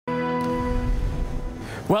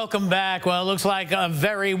Welcome back. Well, it looks like a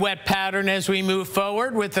very wet pattern as we move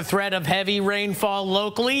forward with the threat of heavy rainfall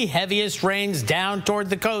locally. Heaviest rains down toward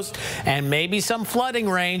the coast and maybe some flooding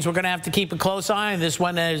rains. We're going to have to keep a close eye on this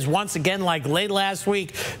one as once again, like late last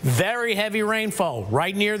week, very heavy rainfall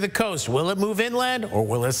right near the coast. Will it move inland or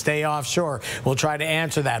will it stay offshore? We'll try to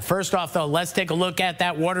answer that. First off, though, let's take a look at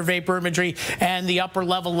that water vapor imagery and the upper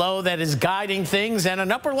level low that is guiding things, and an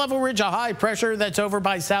upper level ridge of high pressure that's over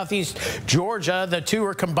by southeast Georgia. The two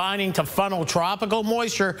are combining to funnel tropical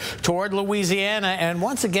moisture toward Louisiana, and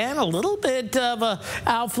once again a little bit of a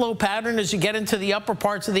outflow pattern as you get into the upper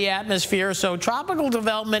parts of the atmosphere. So tropical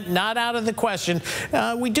development not out of the question.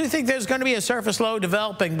 We do think there's going to be a surface low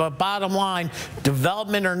developing, but bottom line,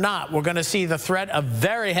 development or not, we're going to see the threat of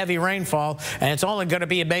very heavy rainfall, and it's only going to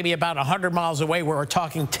be maybe about 100 miles away where we're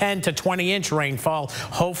talking 10 to 20-inch rainfall.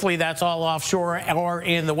 Hopefully that's all offshore or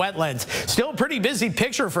in the wetlands. Still a pretty busy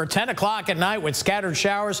picture for 10 o'clock at night with scattered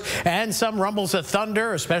showers and some rumbles of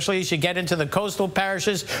thunder, especially as you get into the coastal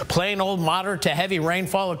parishes. Plain old moderate to heavy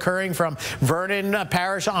rainfall occurring from Vernon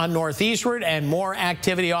Parish on northeastward, and more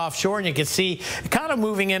activity offshore. And you can see kind of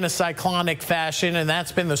moving in a cyclonic fashion, and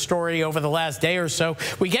that's been the story over the last day or so.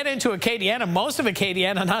 We get into Acadiana. Most of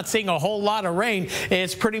Acadiana not seeing a whole lot of rain.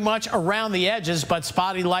 It's pretty much around the edges, but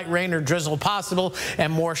spotty light rain or drizzle possible,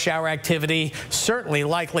 and more shower activity certainly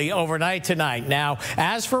likely overnight tonight. Now,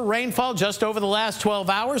 as for rainfall, just over the last 12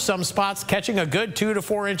 hours, some spots catching a good 2 to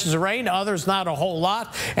 4 inches of rain, others not a whole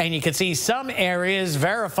lot. And you can see some areas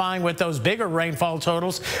verifying with those bigger rainfall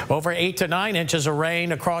totals, over 8 to 9 inches of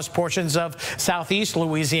rain across portions of southeast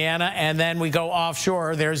Louisiana. And then we go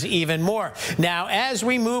offshore, there's even more. Now, as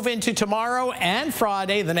we move into tomorrow and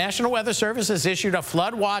Friday, the National Weather Service has issued a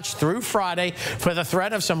flood watch through Friday for the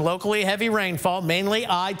threat of some locally heavy rainfall, mainly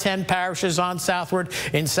I-10 parishes on southward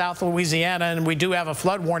in South Louisiana. And we do have a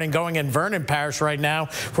flood warning going in Vernon Parish right now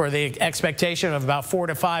for the expectation of about 4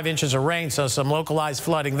 to 5 inches of rain, so some localized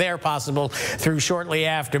flooding there possible through shortly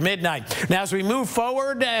after midnight. Now, as we move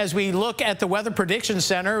forward, as we look at the Weather Prediction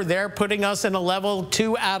Center, they're putting us in a level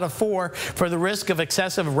 2 out of 4 for the risk of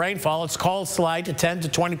excessive rainfall. It's called slight, a 10 to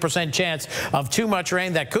 20% chance of too much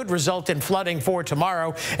rain that could result in flooding for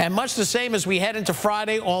tomorrow, and much the same as we head into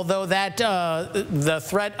Friday, although that the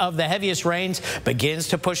threat of the heaviest rains begins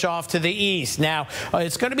to push off to the east. Now,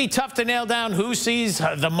 it's going to be tough to nail down who sees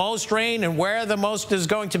the most rain and where the most is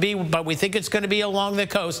going to be, but we think it's going to be along the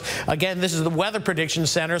coast. Again, this is the Weather Prediction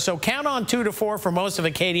Center, so count on 2 to 4 for most of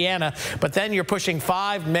Acadiana, but then you're pushing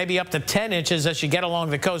 5, maybe up to 10 inches as you get along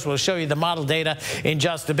the coast. We'll show you the model data in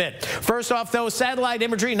just a bit. First off, though, satellite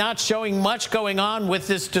imagery not showing much going on with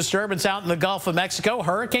this disturbance out in the Gulf of Mexico.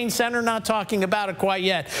 Hurricane Center not talking about it quite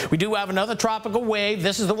yet. We do have another tropical wave.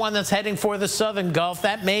 This is the one that's heading for the southern Gulf.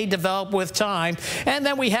 That may develop with time. And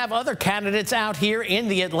then we have other candidates out here in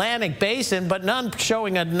the Atlantic basin, but none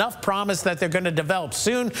showing enough promise that they're going to develop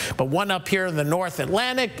soon. But one up here in the North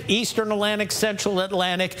Atlantic, Eastern Atlantic, Central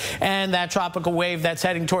Atlantic, and that tropical wave that's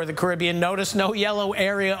heading toward the Caribbean. Notice no yellow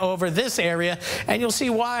area over this area, and you'll see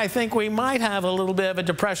why I think we might have a little bit of a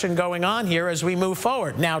depression going on here as we move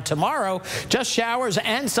forward. Now, tomorrow, just showers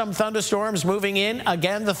and some thunderstorms moving in.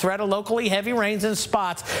 Again, the threat of locally heavy rains in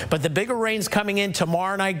spots, but the bigger rains coming in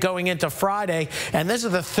tomorrow night going into Friday. And this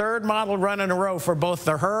is the third model run in a row for both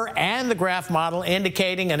the HRRR and the graph model,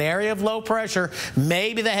 indicating an area of low pressure.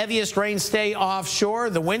 Maybe the heaviest rains stay offshore.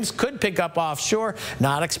 The winds could pick up offshore.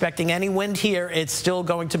 Not expecting any wind here. It's still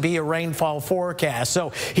going to be a rainfall forecast.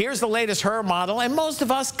 So here's the latest HRRR model, and most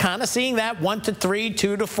of us kind of seeing that 1 to 3,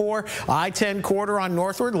 2 to 4, I-10 corridor on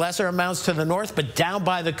northward, lesser amounts to the north, but down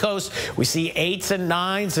by the coast we see 8s and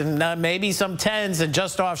 9s and maybe some 10s, and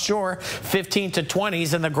just offshore 15 to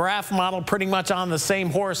 20s. And the graph model pretty much on the same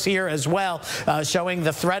horse here as well, showing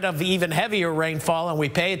the threat of even heavier rainfall. And we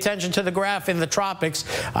pay attention to the graph in the tropics.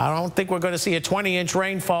 I don't think we're going to see a 20-inch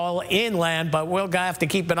rainfall inland, but we'll have to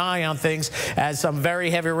keep an eye on things as some very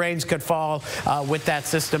heavy rains could fall with that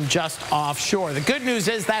system just offshore. The good news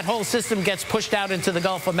is that whole system gets pushed out into the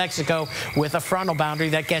Gulf of Mexico with a frontal boundary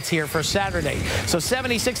that gets here for Saturday. So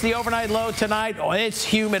 76 the overnight low tonight. Oh, it's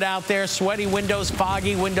humid out there, sweaty windows,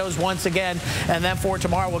 foggy windows once again. And then for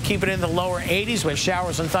tomorrow, we'll keep it in the lower 80s with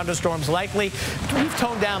showers and thunderstorms likely. We've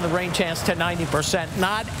toned down the rain chance to 90%.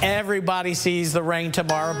 Not everybody sees the rain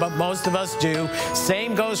tomorrow, but most of us do.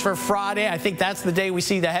 Same goes for Friday. I think that's the day we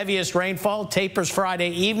see the heaviest rainfall. Tapers Friday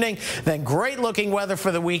evening. Then great looking weather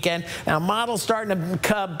for the weekend. Now, model's starting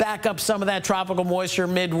to back up some of that tropical moisture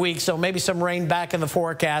midweek, so maybe some rain back in the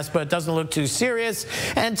forecast, but it doesn't look too serious.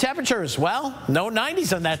 And temperatures, well, no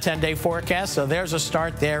 90s on that 10-day forecast, so there's a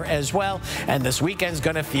start there as well. And this weekend's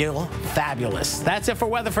going to feel fabulous. That's it for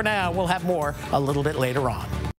weather for now. We'll have more more a little bit later on.